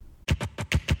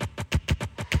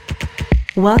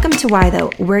Welcome to Why Though.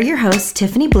 We're your hosts,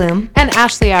 Tiffany Bloom and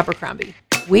Ashley Abercrombie.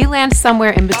 We land somewhere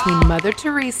in between Mother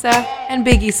Teresa and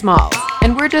Biggie Smalls,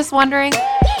 and we're just wondering,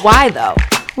 why though?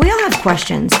 We all have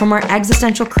questions, from our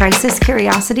existential crisis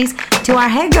curiosities to our,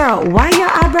 hey girl, why your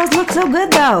eyebrows look so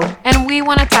good though? And we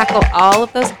want to tackle all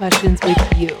of those questions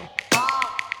with you.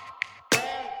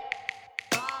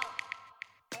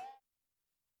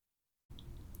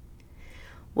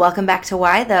 Welcome back to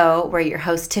Why Though. We're your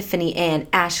hosts, Tiffany and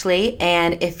Ashley.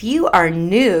 And if you are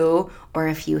new, or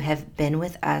if you have been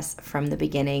with us from the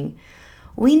beginning,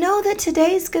 we know that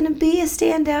today's going to be a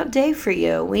standout day for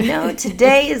you. We know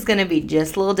today is going to be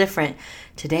just a little different.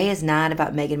 Today is not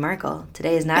about Meghan Markle.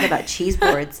 Today is not about cheese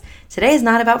boards. Today is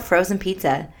not about frozen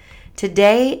pizza.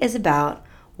 Today is about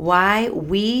why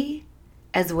we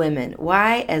as women,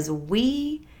 why as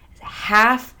we,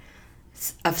 half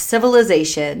of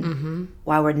civilization,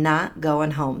 why we're not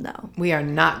going home though. We are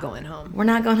not going home. We're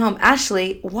not going home.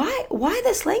 Ashley, why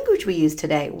this language we use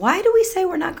today? Why do we say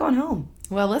we're not going home?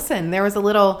 Well, listen, there was a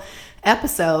little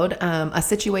episode, a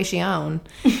situation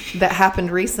that happened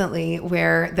recently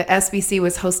where the SBC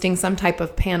was hosting some type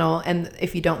of panel. And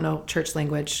if you don't know church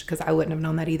language, because I wouldn't have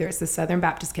known that either, it's the Southern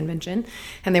Baptist Convention.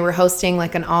 And they were hosting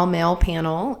like an all-male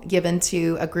panel given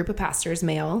to a group of pastors,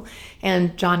 male.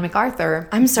 And John MacArthur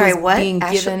I'm sorry, was what? being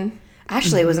given.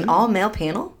 Ashley, it was an all-male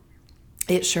panel?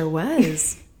 It sure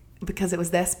was. Because it was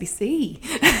the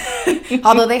SBC.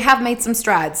 Although they have made some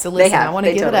strides. So listen, I want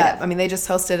to give it up. I mean, they just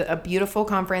hosted a beautiful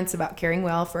conference about caring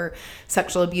well for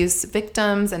sexual abuse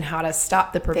victims and how to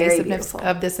stop the pervasiveness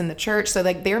of this in the church. So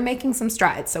like they're making some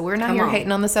strides. So we're not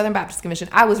hating on the Southern Baptist Convention.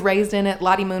 I was raised in it,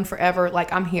 Lottie Moon forever.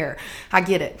 Like I'm here. I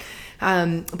get it.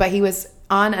 But he was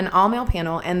on an all-male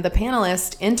panel, and the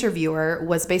panelist interviewer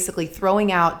was basically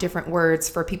throwing out different words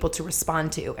for people to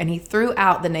respond to. And he threw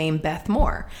out the name Beth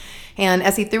Moore. And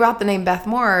as he threw out the name Beth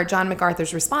Moore, John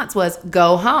MacArthur's response was,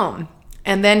 go home.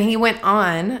 And then he went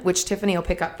on, which Tiffany will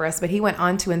pick up for us, but he went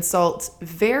on to insult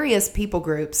various people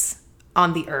groups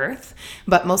on the earth,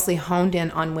 but mostly honed in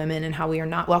on women and how we are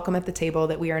not welcome at the table,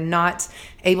 that we are not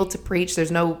able to preach.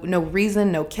 There's no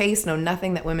reason, no case, no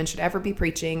nothing that women should ever be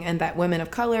preaching, and that women of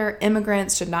color,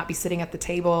 immigrants, should not be sitting at the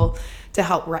table to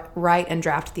help write and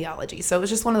draft theology. So it was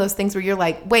just one of those things where you're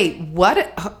like, wait, what?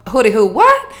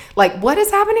 What? Like, what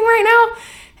is happening right now?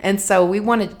 And so we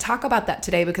wanted to talk about that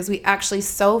today because we actually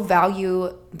so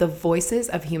value the voices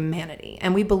of humanity.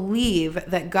 And we believe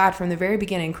that God from the very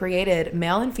beginning created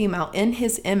male and female in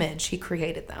his image. He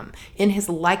created them. In his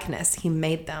likeness, he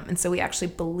made them. And so we actually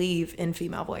believe in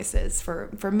female voices for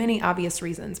many obvious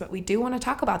reasons. But we do want to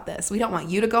talk about this. We don't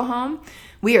want you to go home.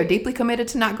 We are deeply committed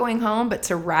to not going home, but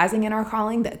to rising in our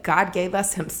calling that God gave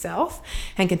us himself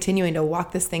and continuing to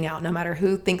walk this thing out no matter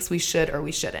who thinks we should or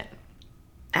we shouldn't.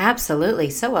 Absolutely.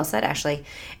 So well said, Ashley.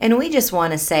 And we just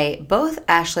want to say, both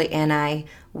Ashley and I,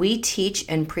 we teach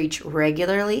and preach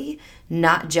regularly,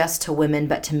 not just to women,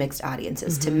 but to mixed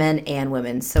audiences, to men and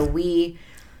women. So we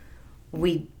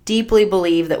deeply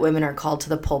believe that women are called to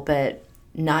the pulpit,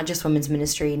 not just women's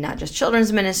ministry, not just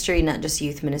children's ministry, not just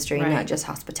youth ministry, not just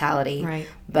hospitality,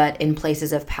 but in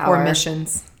places of power. Or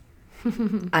missions.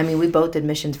 I mean, we both did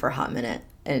missions for a hot minute.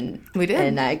 And we did.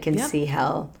 And I can see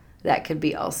how that could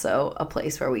be also a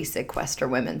place where we sequester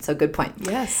women. So good point.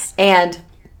 Yes. And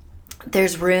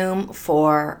there's room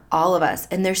for all of us.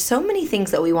 And there's so many things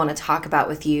that we want to talk about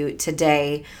with you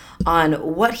today on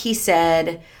what he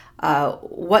said,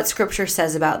 what scripture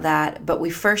says about that. But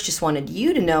we first just wanted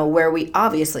you to know where we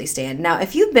obviously stand. Now,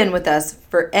 if you've been with us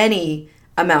for any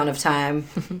amount of time,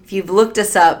 if you've looked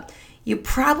us up, you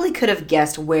probably could have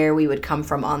guessed where we would come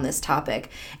from on this topic.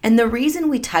 And the reason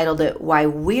we titled it Why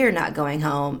We're Not Going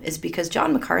Home is because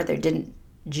John MacArthur didn't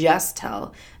just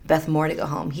tell Beth Moore to go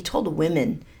home. He told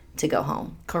women to go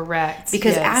home. Correct.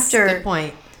 Because good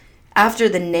point. After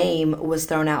the name was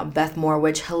thrown out, Beth Moore,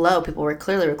 which, hello, people were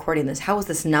clearly recording this. How is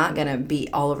this not going to be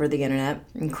all over the internet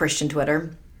and Christian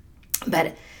Twitter?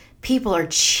 But people are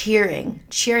cheering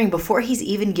before he's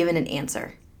even given an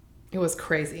answer. It was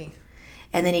crazy.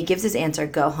 And then he gives his answer,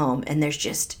 go home. And there's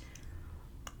just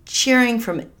cheering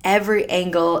from every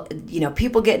angle. You know,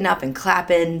 people getting up and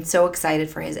clapping, so excited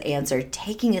for his answer,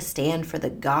 taking a stand for the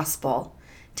gospel,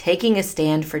 taking a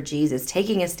stand for Jesus,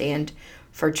 taking a stand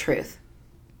for truth.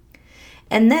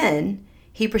 And then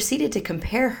he proceeded to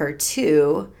compare her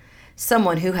to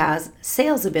someone who has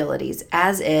sales abilities,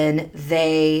 as in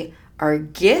they are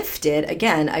gifted,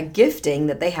 again, a gifting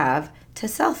that they have to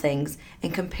sell things,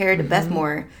 and compared Beth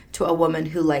Moore to a woman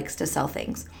who likes to sell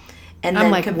things. And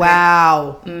I'm like,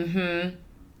 wow.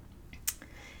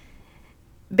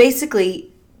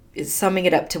 Basically, summing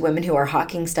it up to women who are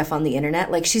hawking stuff on the internet,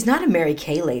 like, she's not a Mary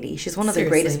Kay lady. She's one of the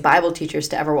greatest Bible teachers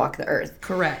to ever walk the earth.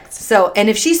 Correct. So, and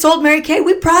if she sold Mary Kay,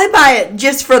 we'd probably buy it,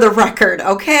 just for the record,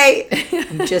 okay?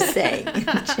 I'm just saying.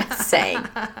 Just saying.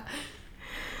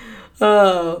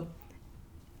 Oh.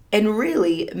 And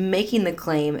really making the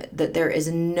claim that there is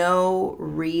no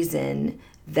reason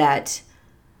that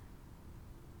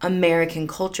American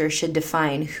culture should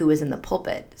define who is in the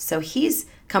pulpit. So he's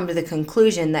come to the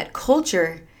conclusion that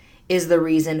culture is the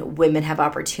reason women have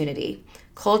opportunity.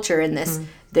 Culture and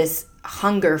this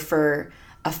hunger for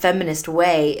a feminist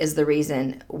way is the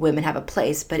reason women have a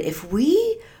place. But if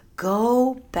we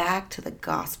go back to the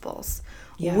Gospels,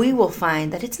 we will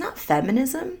find that it's not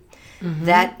feminism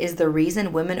that is the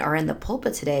reason women are in the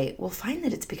pulpit today. We'll find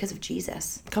that it's because of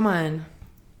Jesus. Come on.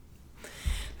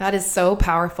 That is so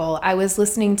powerful. I was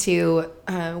listening to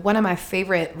one of my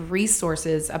favorite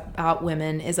resources about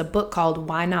women is a book called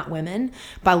Why Not Women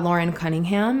by Lauren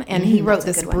Cunningham. And he wrote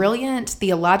this brilliant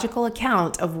theological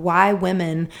account of why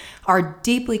women are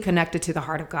deeply connected to the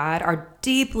heart of God, are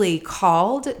deeply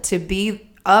called to be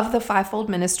of the fivefold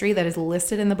ministry that is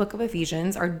listed in the book of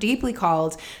Ephesians, are deeply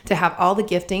called to have all the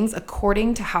giftings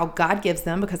according to how God gives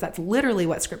them, because that's literally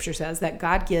what scripture says, that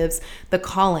God gives the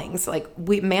callings. Like,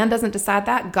 man doesn't decide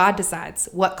that. God decides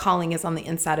what calling is on the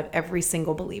inside of every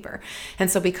single believer.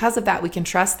 And so because of that, we can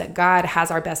trust that God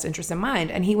has our best interest in mind.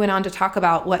 And he went on to talk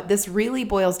about what this really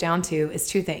boils down to is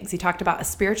two things. He talked about a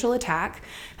spiritual attack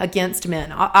against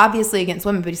men, obviously against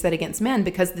women, but he said against men,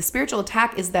 because the spiritual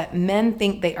attack is that men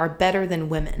think they are better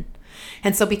than women.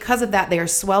 And so because of that, they are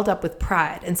swelled up with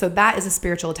pride. And so that is a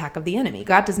spiritual attack of the enemy.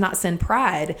 God does not send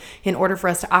pride in order for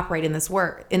us to operate in this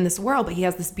world, but he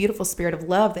has this beautiful spirit of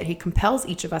love that he compels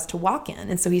each of us to walk in.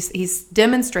 And so he's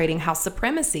demonstrating how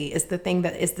supremacy is the thing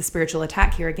that is the spiritual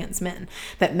attack here against men,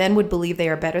 that men would believe they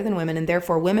are better than women, and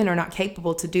therefore women are not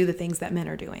capable to do the things that men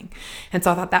are doing. And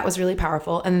so I thought that was really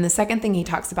powerful. And then the second thing he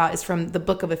talks about is from the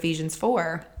book of Ephesians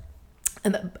 4.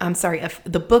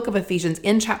 The book of Ephesians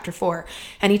in chapter 4.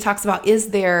 And he talks about, is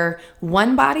there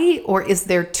one body or is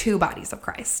there two bodies of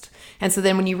Christ? And so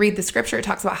then when you read the scripture, it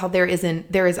talks about how there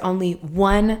is only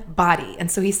one body. And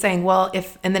so he's saying,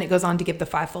 and then it goes on to give the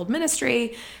fivefold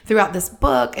ministry throughout this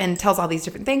book and tells all these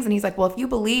different things. And he's like, well, if you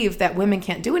believe that women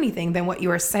can't do anything, then what you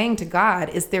are saying to God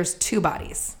is there's two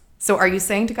bodies. So are you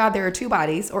saying to God there are two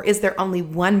bodies, or is there only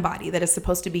one body that is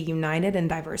supposed to be united in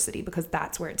diversity, because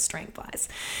that's where its strength lies?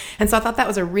 And so I thought that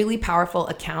was a really powerful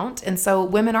account. And so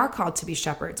women are called to be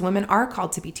shepherds. Women are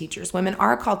called to be teachers. Women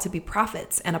are called to be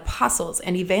prophets and apostles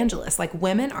and evangelists. Like,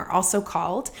 women are also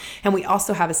called, and we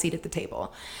also have a seat at the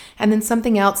table. And then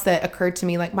something else that occurred to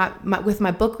me, like with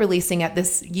my book releasing at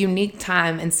this unique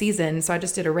time and season. So I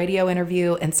just did a radio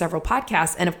interview and several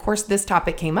podcasts. And of course, this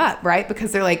topic came up, right?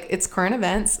 Because they're like, it's current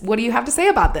events. What do you have to say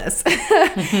about this?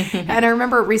 And I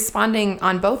remember responding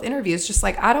on both interviews, just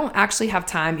like, I don't actually have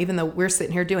time, even though we're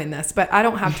sitting here doing this, but I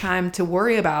don't have time to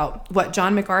worry about what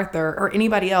John MacArthur or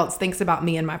anybody else thinks about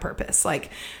me and my purpose.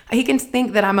 Like, he can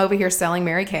think that I'm over here selling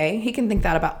Mary Kay. He can think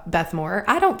that about Beth Moore.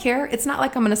 I don't care. It's not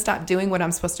like I'm going to stop doing what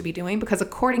I'm supposed to be doing, because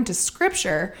according to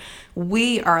scripture,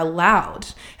 we are allowed,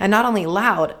 and not only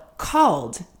allowed,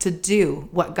 called to do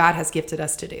what God has gifted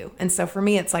us to do. And so for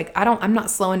me, it's like, I'm not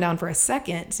slowing down for a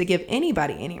second to give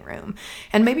anybody any room.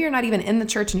 And maybe you're not even in the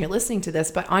church and you're listening to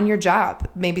this, but on your job,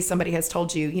 maybe somebody has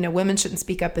told you, women shouldn't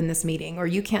speak up in this meeting, or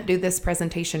you can't do this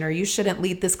presentation, or you shouldn't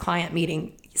lead this client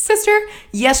meeting. Sister,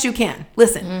 yes, you can.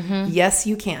 Listen, yes,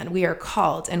 you can. We are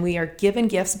called and we are given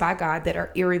gifts by God that are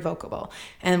irrevocable.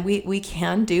 And we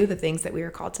can do the things that we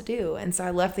are called to do. And so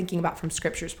I love thinking about from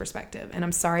scripture's perspective. And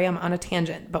I'm sorry I'm on a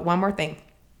tangent, but one more thing.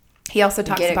 He also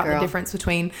talks about the difference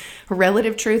between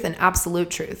relative truth and absolute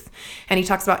truth. And he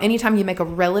talks about anytime you make a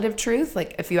relative truth,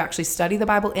 like if you actually study the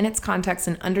Bible in its context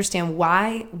and understand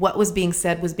why what was being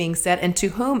said and to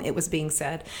whom it was being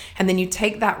said, and then you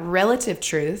take that relative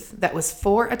truth that was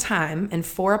for a time and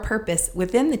for a purpose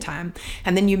within the time,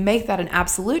 and then you make that an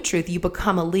absolute truth, you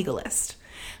become a legalist.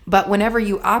 But whenever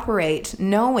you operate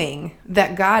knowing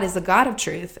that God is a God of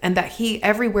truth, and that he,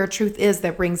 everywhere truth is,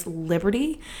 that brings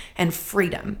liberty and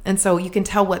freedom. And so you can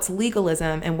tell what's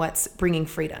legalism and what's bringing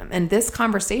freedom. And this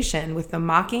conversation with the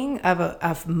mocking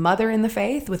of mother in the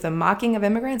faith, with the mocking of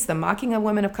immigrants, the mocking of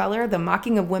women of color, the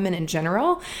mocking of women in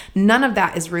general, none of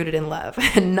that is rooted in love.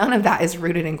 And none of that is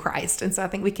rooted in Christ. And so I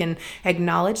think we can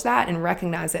acknowledge that and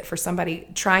recognize it for somebody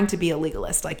trying to be a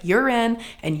legalist, like you're in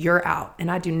and you're out.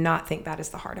 And I do not think that is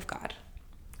the heart of God.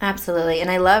 Absolutely. And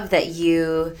I love that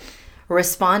you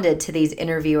responded to these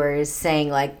interviewers saying,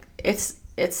 like, it's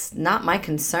it's not my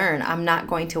concern. I'm not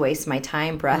going to waste my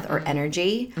time, breath, or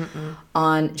energy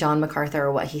on John MacArthur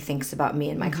or what he thinks about me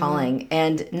and my calling.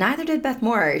 And neither did Beth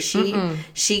Moore. She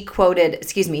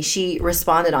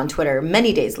responded on Twitter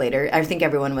many days later. I think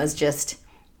everyone was just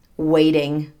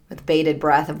waiting with bated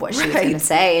breath of what she was going to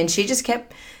say. And she just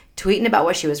kept tweeting about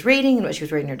what she was reading and what she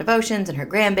was reading her devotions and her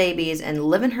grandbabies and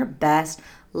living her best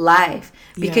life,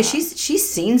 because she's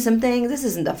seen some things. This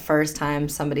isn't the first time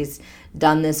somebody's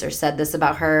done this or said this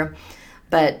about her,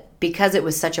 but because it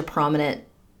was such a prominent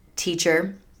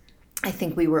teacher, I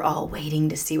think we were all waiting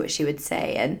to see what she would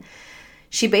say. And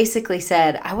she basically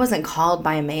said, I wasn't called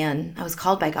by a man, I was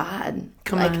called by God.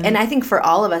 Come on. And I think for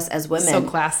all of us as women, so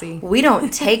classy, we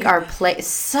don't take our place.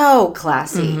 So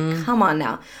classy. Come on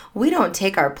now. We don't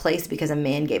take our place because a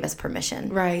man gave us permission.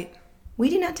 Right. We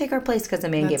do not take our place because a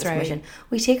man gave us permission.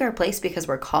 We take our place because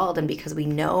we're called and because we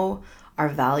know our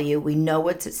value. We know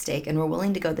what's at stake, and we're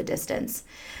willing to go the distance.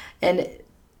 And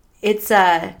it's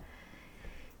a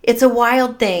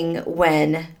wild thing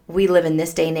when we live in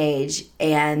this day and age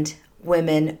and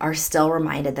women are still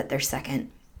reminded that they're second,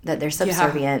 that they're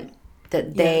subservient,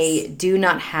 that they do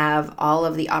not have all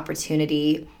of the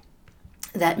opportunity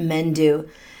that men do.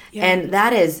 Yeah. And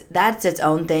that's its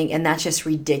own thing, and that's just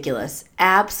ridiculous.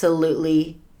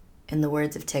 Absolutely, in the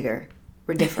words of Tigger,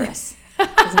 ridiculous,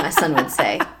 as my son would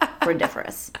say,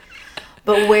 ridiculous.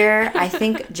 But where I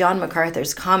think John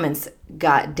MacArthur's comments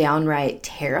got downright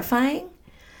terrifying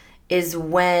is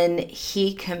when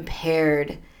he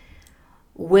compared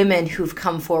women who've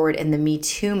come forward in the Me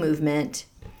Too movement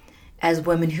as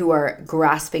women who are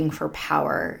grasping for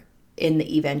power in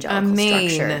the evangelical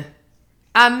structure.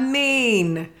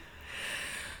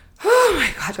 Oh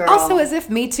my God. Girl. Also, as if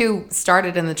Me Too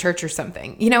started in the church or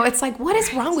something. You know, it's like, what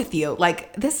is wrong with you?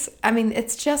 Like this, I mean,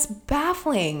 it's just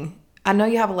baffling. I know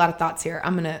you have a lot of thoughts here.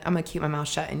 I'm gonna keep my mouth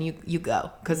shut and you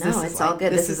go. It's all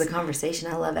good. This is a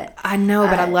conversation. I love it. I know,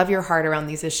 but I love your heart around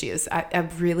these issues. I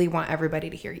really want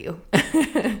everybody to hear you.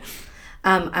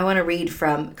 I want to read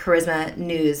from Charisma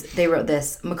News. They wrote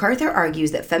this. MacArthur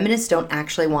argues that feminists don't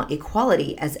actually want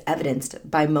equality as evidenced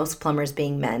by most plumbers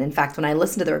being men. In fact, when I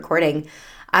listened to the recording,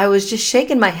 I was just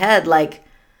shaking my head like,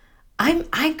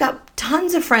 I've got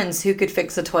tons of friends who could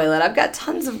fix a toilet. I've got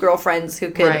tons of girlfriends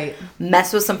who could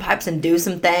mess with some pipes and do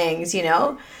some things, you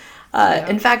know?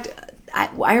 In fact, I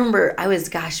remember I was,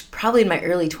 probably in my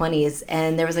early 20s,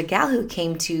 and there was a gal who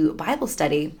came to Bible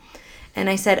study, and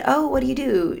I said, oh, what do you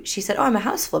do? She said, oh, I'm a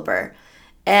house flipper.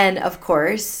 And of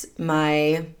course,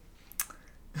 my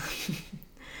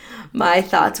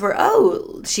thoughts were,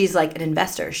 oh, she's like an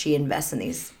investor. She invests in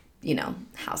these,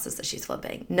 houses that she's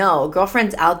flipping. No,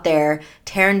 girlfriend's out there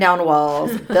tearing down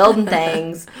walls, building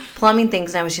things, plumbing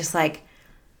things. And I was just like,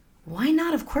 why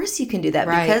not? Of course you can do that.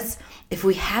 Right. Because if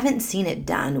we haven't seen it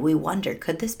done, we wonder,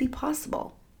 could this be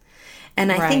possible?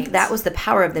 And I think that was the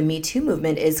power of the Me Too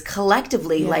movement, is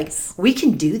collectively, like, we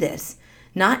can do this.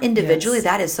 Not individually,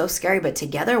 that is so scary, but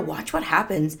together, watch what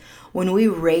happens when we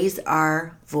raise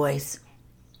our voice.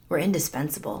 We're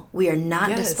indispensable. We are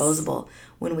not disposable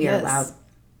when we are loud.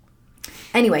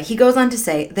 Anyway, he goes on to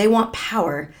say, they want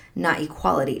power, not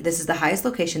equality. This is the highest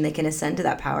location they can ascend to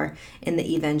that power in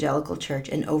the evangelical church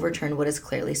and overturn what is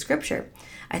clearly scripture.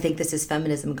 I think this is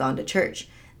feminism gone to church.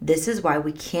 This is why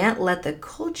we can't let the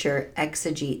culture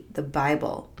exegete the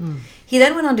Bible. He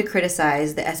then went on to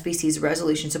criticize the SBC's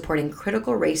resolution supporting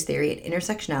critical race theory and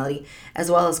intersectionality, as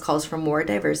well as calls for more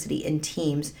diversity in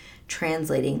teams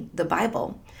translating the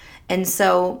Bible. And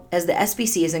so, as the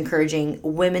SBC is encouraging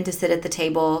women to sit at the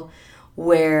table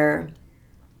where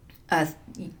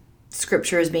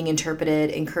scripture is being interpreted,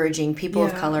 encouraging people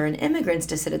of color and immigrants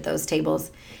to sit at those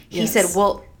tables, he said,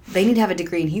 well, they need to have a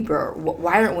degree in Hebrew.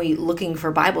 Why aren't we looking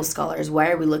for Bible scholars? Why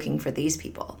are we looking for these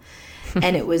people?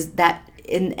 And it was that,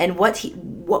 and what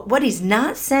he's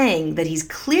not saying, that he's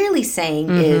clearly saying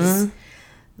is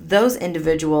those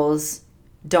individuals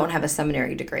don't have a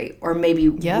seminary degree, or maybe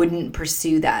wouldn't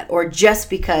pursue that, or just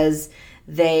because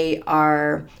they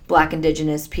are Black,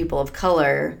 Indigenous, people of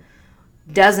color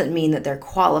doesn't mean that they're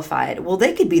qualified. Well,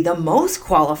 they could be the most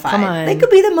qualified. Come on. They could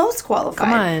be the most qualified.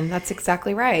 Come on. That's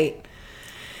exactly right.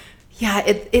 Yeah,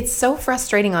 it's so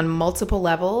frustrating on multiple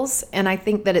levels, and I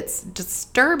think that it's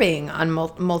disturbing on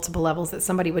multiple levels that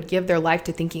somebody would give their life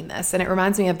to thinking this. And it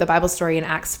reminds me of the Bible story in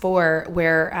Acts 4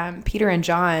 where Peter and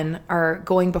John are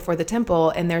going before the temple,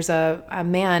 and there's a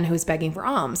man who's begging for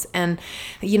alms. And,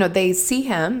 they see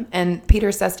him, and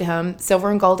Peter says to him, silver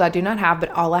and gold I do not have,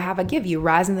 but all I have I give you.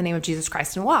 Rise in the name of Jesus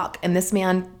Christ and walk. And this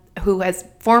man, who has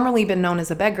formerly been known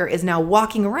as a beggar, is now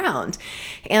walking around.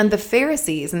 And the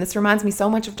Pharisees, and this reminds me so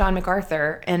much of John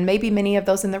MacArthur and maybe many of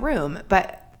those in the room,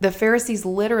 but the Pharisees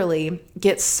literally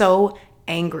get so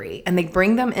angry, and they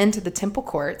bring them into the temple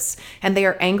courts, and they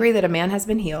are angry that a man has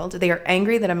been healed. They are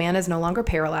angry that a man is no longer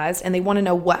paralyzed, and they want to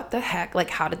know what the heck, like,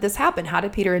 how did this happen? How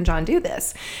did Peter and John do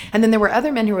this? And then there were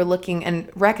other men who were looking and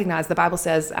recognized, the Bible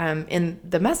says in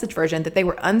the Message version, that they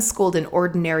were unschooled and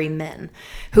ordinary men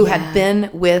who had been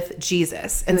with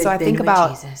Jesus. And so I think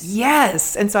about,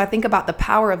 yes. And so I think about the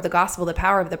power of the gospel, the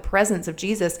power of the presence of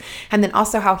Jesus, and then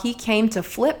also how he came to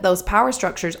flip those power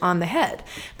structures on the head,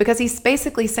 because he's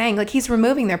basically saying, like, he's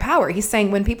removing their power. He's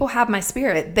saying, when people have my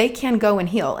spirit, they can go and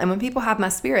heal. And when people have my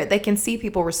spirit, they can see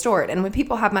people restored. And when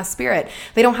people have my spirit,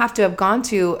 they don't have to have gone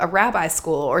to a rabbi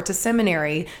school or to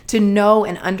seminary to know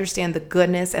and understand the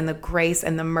goodness and the grace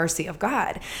and the mercy of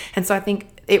God. And so I think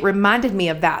it reminded me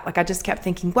of that. Like, I just kept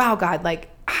thinking, wow, God, like,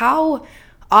 how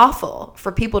awful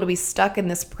for people to be stuck in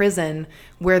this prison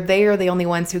where they are the only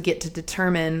ones who get to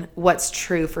determine what's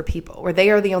true for people, where they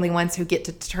are the only ones who get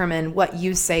to determine what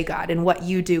you say, God, and what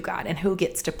you do, God, and who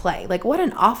gets to play. Like, what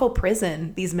an awful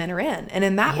prison these men are in. And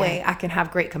in that way, I can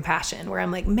have great compassion, where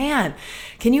I'm like, man,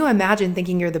 can you imagine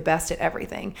thinking you're the best at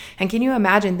everything? And can you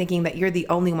imagine thinking that you're the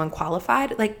only one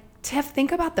qualified? Like, Tiff,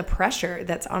 think about the pressure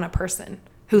that's on a person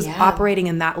who's operating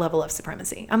in that level of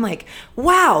supremacy. I'm like,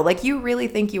 wow, like, you really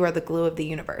think you are the glue of the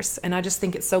universe. And I just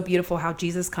think it's so beautiful how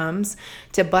Jesus comes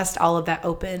to bust all of that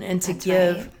open and to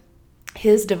give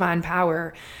his divine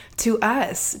power to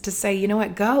us to say, you know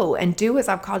what, go and do as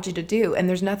I've called you to do. And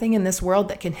there's nothing in this world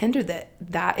that can hinder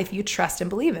that if you trust and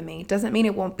believe in me. Doesn't mean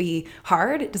it won't be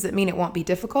hard. Doesn't mean it won't be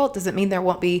difficult. Doesn't mean there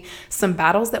won't be some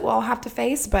battles that we'll all have to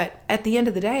face. But at the end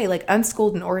of the day, like,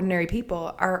 unschooled and ordinary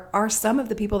people are some of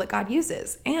the people that God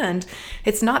uses. And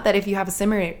it's not that if you have a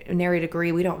seminary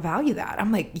degree, we don't value that.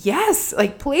 I'm like, yes,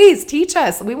 like, please teach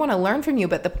us. We want to learn from you.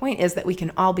 But the point is that we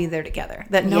can all be there together,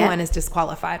 that no one is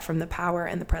disqualified from the power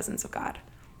and the presence of God.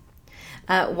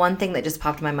 One thing that just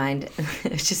popped in my mind,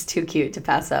 it's just too cute to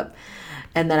pass up.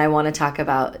 And then I want to talk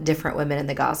about different women in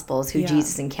the Gospels who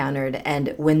Jesus encountered,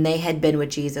 and when they had been with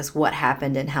Jesus, what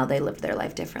happened and how they lived their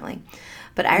life differently.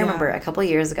 But I remember a couple of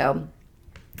years ago,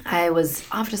 I was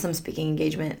off to some speaking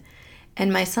engagement,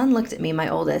 and my son looked at me, my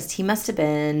oldest. He must have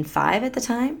been 5 at the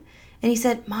time. And he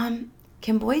said, Mom,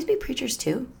 can boys be preachers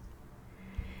too?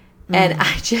 And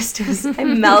I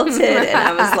melted, and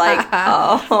I was like,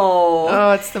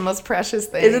 oh, it's the most precious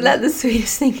thing. Isn't that the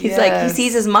sweetest thing? He's like, he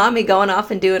sees his mommy going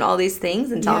off and doing all these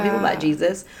things and telling people about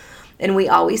Jesus. And we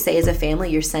always say, as a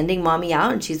family, you're sending mommy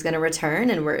out and she's going to return,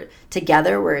 and we're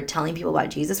together, we're telling people about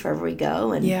Jesus wherever we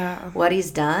go, and what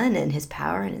he's done, and his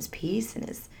power and his peace and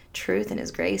his truth and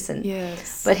his grace. And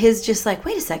but his just like,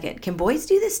 wait a second, can boys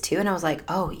do this too? And I was like,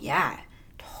 oh yeah,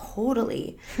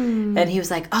 totally. And he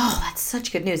was like, oh, that's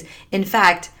such good news. In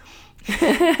fact,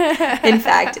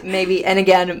 maybe, and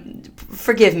again,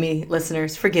 forgive me,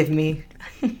 listeners, forgive me.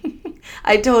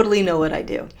 I totally know what I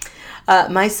do.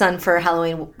 My son, for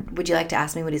Halloween, would you like to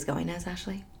ask me what he's going as,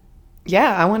 Ashley?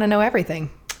 Yeah, I want to know everything.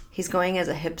 He's going as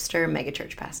a hipster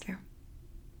megachurch pastor.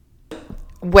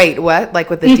 Wait, what? Like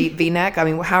with the deep V-neck? I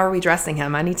mean, how are we dressing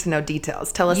him? I need to know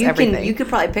details. Tell us everything. You could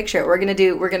probably picture it. We're gonna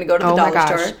go to the dollar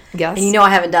store. Yes. And you know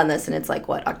I haven't done this, and it's like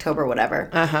what, October,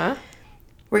 whatever.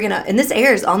 And this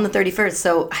airs on the 31st,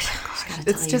 so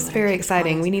it's just very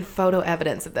exciting. We need photo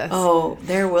evidence of this. Oh,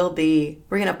 there will be.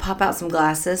 We're gonna pop out some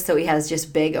glasses, so he has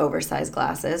just big, oversized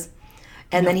glasses.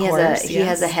 And then he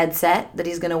has a headset that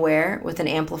he's going to wear with an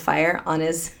amplifier on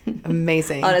his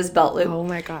amazing on his belt loop. Oh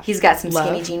my gosh! He's got some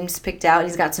skinny jeans picked out.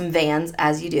 He's got some Vans,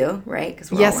 as you do, right?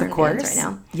 Because we're all wearing of course Vans right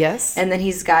now. Yes. And then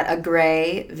he's got a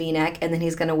gray V-neck, and then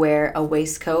he's going to wear a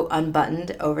waistcoat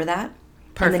unbuttoned over that.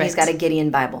 Perfect. And then he's got a Gideon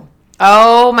Bible.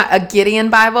 Oh my! A Gideon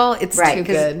Bible. It's too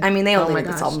good. I mean, they only read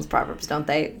the Psalms, Proverbs, don't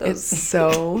they? It's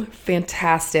so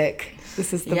fantastic.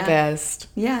 This is the best.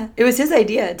 Yeah. It was his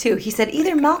idea, too. He said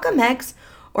either Malcolm X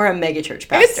or a megachurch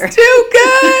pastor. It's too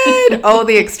good. Oh,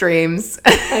 the extremes.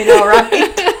 I know,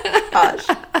 right? Gosh.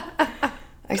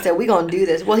 I said, we going to do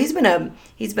this. Well, he's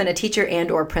been a teacher and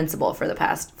or principal for the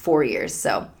past 4 years.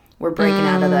 So we're breaking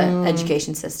out of the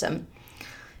education system.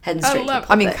 Heading straight to the pulpit.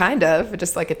 I mean, kind of.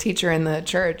 Just like a teacher in the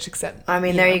church, except. I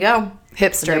mean, there you go.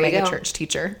 Hipster megachurch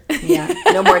teacher. Yeah.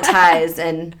 No more ties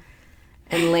and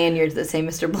lanyards that say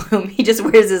Mr. Bloom. He just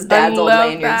wears his dad's old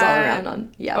lanyards all around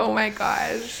on. Yeah. Oh my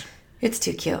gosh. It's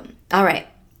too cute. All right.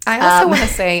 I also want to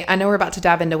say, I know we're about to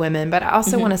dive into women, but I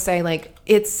also want to say, like,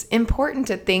 it's important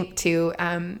to think too,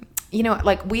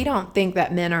 like we don't think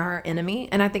that men are our enemy.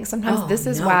 And I think sometimes this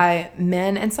is no. why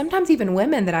men, and sometimes even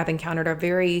women that I've encountered, are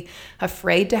very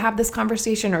afraid to have this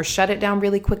conversation or shut it down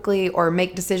really quickly or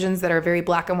make decisions that are very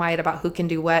black and white about who can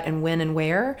do what and when and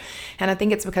where. And I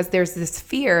think it's because there's this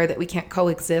fear that we can't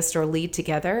coexist or lead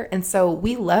together. And so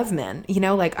we love men,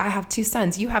 like I have 2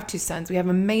 sons, you have 2 sons. We have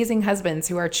amazing husbands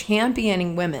who are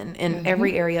championing women in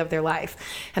every area of their life.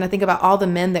 And I think about all the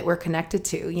men that we're connected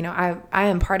to. I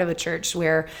am part of a church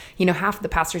where, half the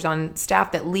pastors on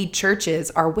staff that lead churches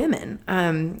are women.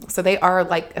 So they are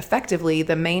like effectively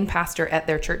the main pastor at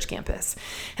their church campus.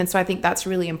 And so I think that's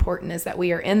really important, is that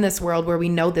we are in this world where we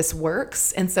know this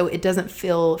works. And so it doesn't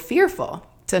feel fearful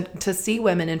to see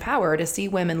women in power, to see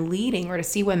women leading, or to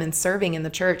see women serving in the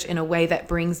church in a way that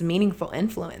brings meaningful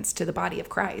influence to the body of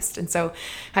Christ. And so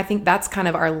I think that's kind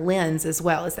of our lens as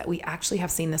well, is that we actually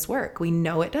have seen this work. We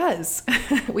know it does.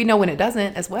 We know when it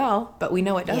doesn't as well, but we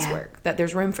know it does work, that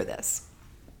there's room for this.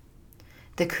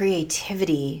 The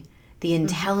creativity, the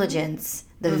intelligence,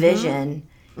 the vision,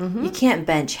 you can't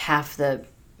bench half the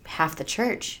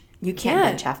church. You can't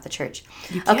bench half the church.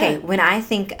 Okay, when I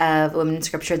think of women in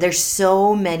Scripture, there's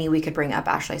so many we could bring up,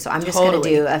 Ashley. So I'm just going to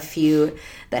do a few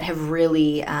that have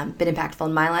really been impactful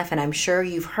in my life. And I'm sure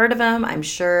you've heard of them. I'm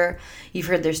sure you've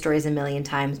heard their stories a million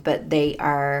times. But they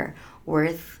are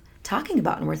worth talking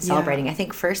about and worth celebrating. I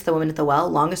think first, the woman at the well,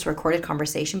 longest recorded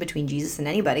conversation between Jesus and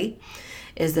anybody,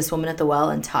 is this woman at the well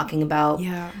and talking about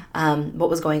what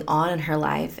was going on in her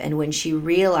life. And when she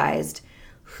realized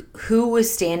who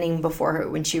was standing before her,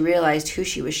 when she realized who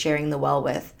she was sharing the well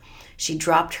with, she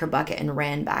dropped her bucket and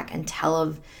ran back and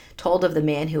told of the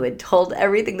man who had told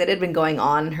everything that had been going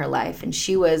on in her life. And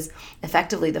she was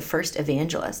effectively the first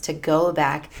evangelist to go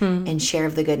back and share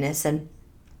of the goodness. And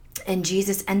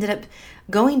Jesus ended up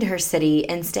going to her city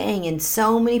and staying, and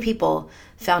so many people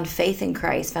found faith in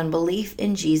Christ, found belief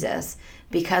in Jesus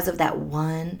because of that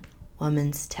one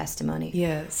woman's testimony.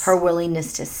 Yes. Her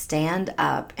willingness to stand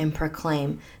up and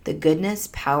proclaim the goodness,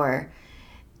 power,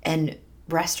 and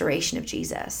restoration of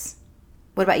Jesus.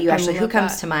 What about you, Ashley? Who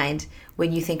comes to mind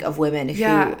when you think of women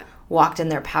who walked in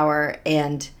their power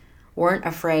and weren't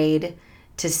afraid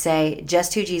to say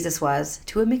just who Jesus was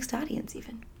to a mixed audience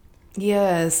even?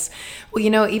 Yes.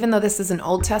 Well, even though this is an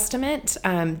Old Testament,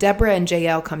 Deborah and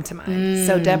Jael come to mind.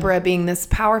 So Deborah being this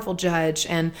powerful judge,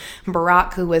 and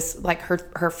Barak, who was like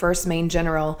her first main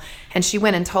general, and she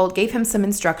went and gave him some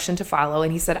instruction to follow.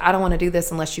 And he said, I don't want to do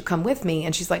this unless you come with me.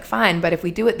 And she's like, fine, but if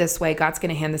we do it this way, God's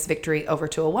going to hand this victory over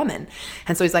to a woman.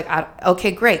 And so he's like,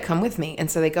 okay, great, come with me. And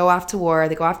so they go off to war,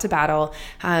 they go off to battle,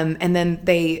 and then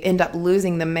they end up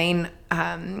losing the main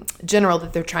general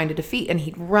that they're trying to defeat, and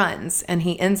he runs and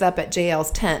he ends up at Jael's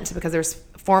tent, because there's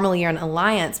formerly an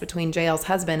alliance between Jael's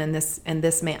husband and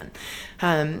this man,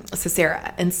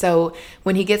 Sisera. And so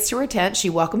when he gets to her tent, she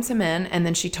welcomes him in, and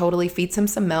then she totally feeds him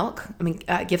some milk.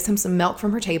 Gives him some milk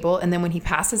from her table. And then when he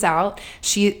passes out,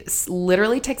 she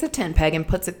literally takes a tent peg and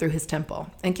puts it through his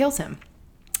temple and kills him.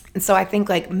 And so I think,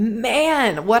 like,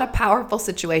 man, what a powerful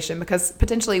situation, because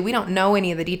potentially we don't know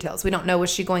any of the details. We don't know, was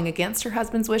she going against her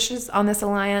husband's wishes on this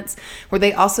alliance? Were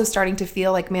they also starting to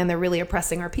feel like, man, they're really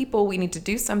oppressing our people, we need to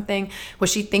do something? Was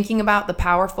she thinking about the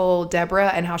powerful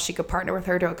Deborah and how she could partner with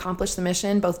her to accomplish the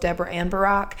mission, both Deborah and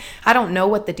Barak? I don't know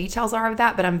what the details are of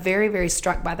that, but I'm very, very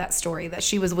struck by that story, that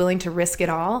she was willing to risk it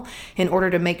all in order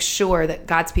to make sure that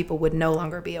God's people would no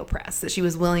longer be oppressed, that she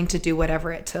was willing to do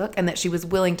whatever it took, and that she was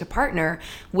willing to partner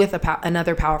with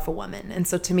another powerful woman. And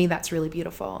so to me, that's really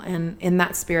beautiful. And in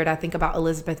that spirit, I think about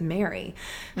Elizabeth and Mary,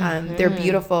 their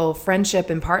beautiful friendship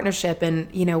and partnership.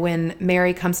 And, when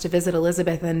Mary comes to visit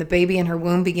Elizabeth and the baby in her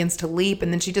womb begins to leap,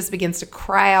 and then she just begins to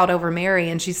cry out over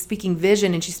Mary, and she's speaking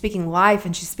vision, and she's speaking life,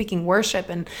 and she's speaking worship,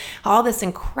 and all this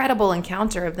incredible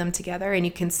encounter of them together. And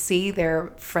you can see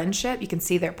their friendship, you can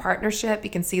see their partnership, you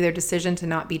can see their decision to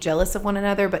not be jealous of one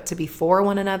another, but to be for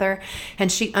one another.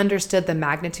 And she understood the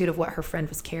magnitude of what her friend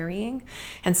was carrying.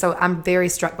 And so I'm very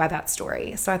struck by that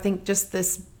story. So I think just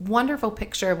this wonderful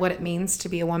picture of what it means to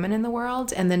be a woman in the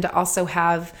world, and then to also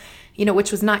have,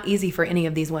 which was not easy for any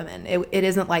of these women. It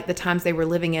isn't like the times they were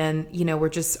living in, were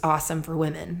just awesome for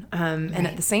women. And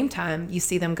at the same time, you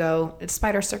see them go,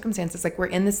 despite our circumstances, like, we're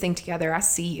in this thing together. I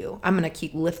see you. I'm going to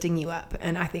keep lifting you up.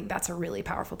 And I think that's a really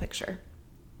powerful picture.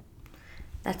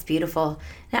 That's beautiful.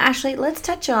 Now, Ashley, let's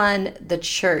touch on the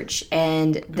church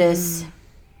and this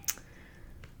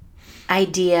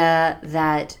idea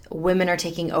that women are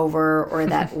taking over, or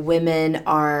that women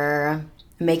are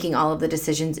making all of the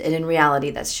decisions, and in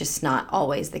reality, that's just not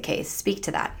always the case. Speak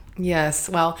to that. Yes.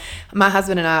 Well, my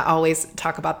husband and I always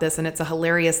talk about this, and it's a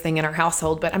hilarious thing in our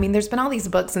household. But I mean, there's been all these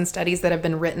books and studies that have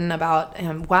been written about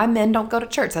why men don't go to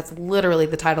church. That's literally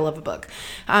the title of a book.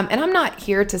 And I'm not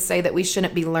here to say that we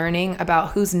shouldn't be learning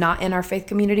about who's not in our faith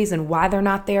communities and why they're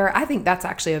not there. I think that's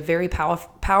actually a very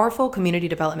powerful community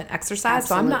development exercise.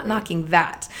 Absolutely. So I'm not knocking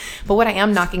that. But what I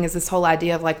am knocking is this whole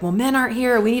idea of like, well, men aren't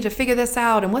here. We need to figure this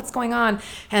out. And what's going on?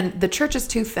 And the church is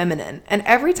too feminine. And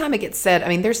every time it gets said, I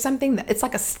mean, there's something that it's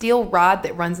like a steel rod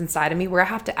that runs inside of me where I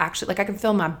have to actually, like, I can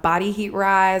feel my body heat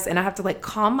rise, and I have to like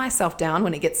calm myself down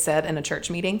when it gets said in a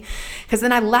church meeting, because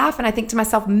then I laugh and I think to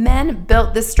myself, men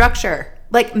built this structure.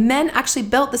 Like, men actually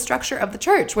built the structure of the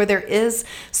church, where there is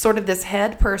sort of this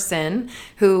head person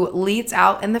who leads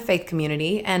out in the faith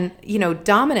community, and, you know,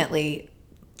 dominantly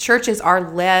churches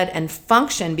are led and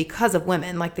function because of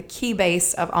women. Like, the key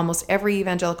base of almost every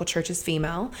evangelical church is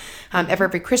female.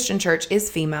 Every Christian church is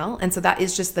female. And so that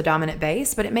is just the dominant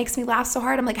base. But it makes me laugh so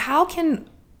hard. I'm like, how can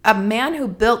a man who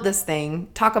built this thing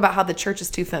talk about how the church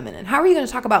is too feminine? How are you going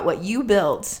to talk about what you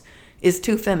built is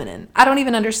too feminine? I don't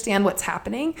even understand what's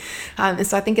happening. And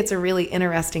so I think it's a really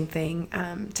interesting thing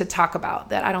to talk about,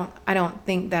 that I don't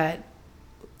think that,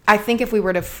 I think if we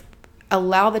were to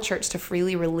allow the church to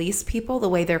freely release people the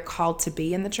way they're called to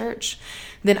be in the church,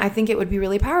 then I think it would be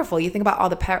really powerful. You think about all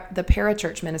the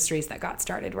parachurch ministries that got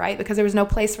started, right? Because there was no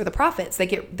place for the prophets. They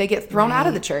get thrown out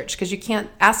of the church because you can't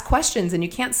ask questions and you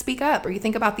can't speak up. Or you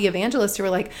think about the evangelists who are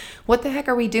like, what the heck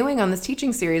are we doing on this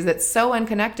teaching series that's so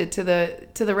unconnected to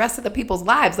the rest of the people's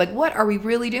lives? Like, what are we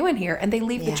really doing here? And they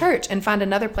leave the church and find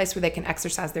another place where they can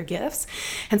exercise their gifts.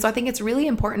 And so I think it's really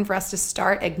important for us to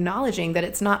start acknowledging that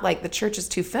it's not like the church is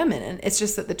too feminine. It's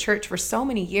just that the church for so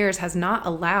many years has not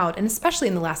allowed, and especially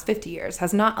in the last 50 years,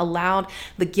 has not allowed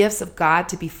the gifts of God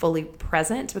to be fully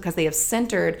present, because they have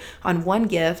centered on one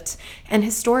gift and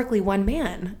historically one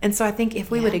man. And so I think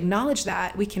if we would acknowledge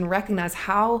that, we can recognize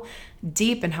how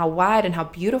deep and how wide and how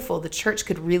beautiful the church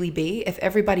could really be if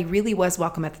everybody really was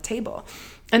welcome at the table.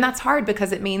 And that's hard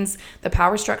because it means the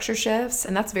power structure shifts,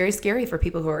 and that's very scary for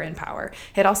people who are in power.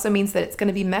 It also means that it's going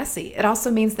to be messy. It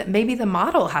also means that maybe the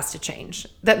model has to change,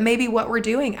 that maybe what we're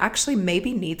doing actually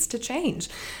maybe needs to change.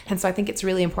 And so I think it's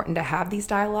really important to have these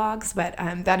dialogues, but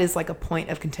that is like a point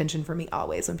of contention for me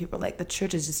always when people are like, the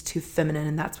church is just too feminine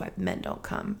and that's why men don't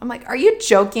come. I'm like, are you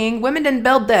joking? Women didn't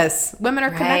build this. Women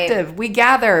are connective. We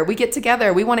gather, we get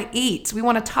together, we want to eat, we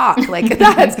want to talk. Like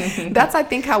that's I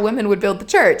think how women would build the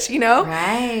church, you know?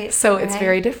 Right. So it's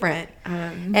very different.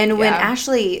 And when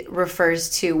Ashley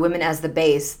refers to women as the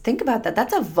base, think about that.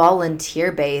 That's a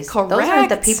volunteer base. Correct. Those aren't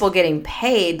the people getting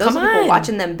paid. Those are people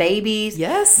watching them babies,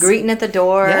 greeting at the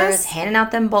doors, handing out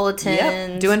them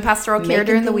bulletins, doing pastoral care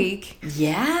during the week.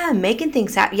 Yeah, making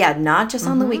things happen. Yeah, not just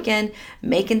on the weekend,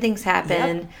 making things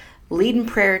happen, leading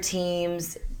prayer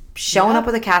teams, showing up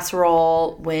with a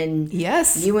casserole when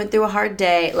you went through a hard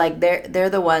day. Like they're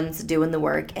the ones doing the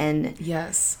work and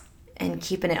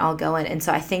keeping it all going. And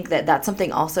so I think that that's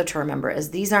something also to remember, is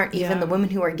these aren't even the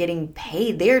women who are getting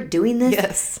paid. They're doing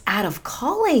this out of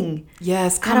calling.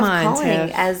 Yes, come on,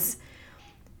 Tiff.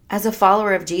 as a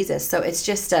follower of Jesus. So it's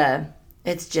just a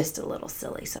little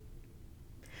silly. So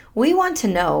we want to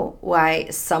know why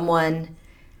someone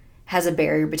has a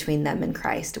barrier between them and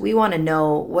Christ. We want to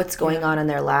know what's going on in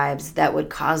their lives that would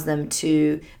cause them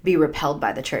to be repelled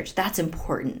by the church. That's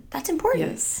important. That's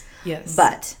important. Yes.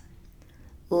 But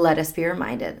let us be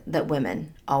reminded that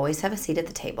women always have a seat at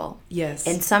the table. Yes.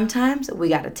 And sometimes we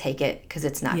got to take it because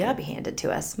it's not going to be handed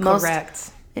to us.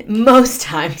 Correct. Most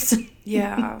times.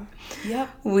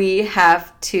 We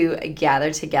have to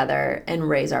gather together and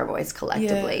raise our voice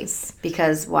collectively. Yes.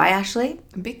 Because why, Ashley?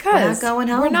 Because we're not going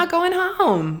home. We're not going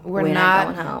home. We're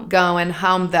not going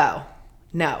home, though.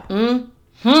 No.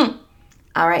 Mm-hmm.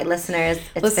 All right, listeners.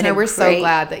 We're so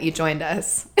glad that you joined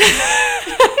us.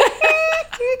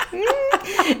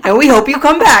 And we hope you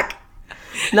come back.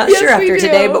 Not sure after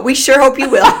today, but we sure hope you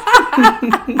will. All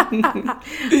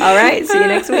right. See you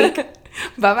next week.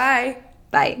 Bye-bye.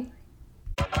 Bye.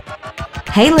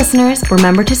 Hey, listeners.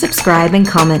 Remember to subscribe and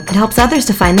comment. It helps others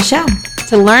to find the show.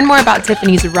 To learn more about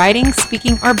Tiffany's writing,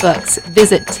 speaking, or books,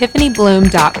 visit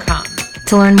TiffanyBloom.com.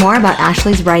 To learn more about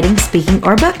Ashley's writing, speaking,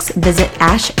 or books, visit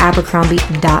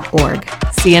ashabercrombie.org.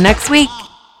 See you next week.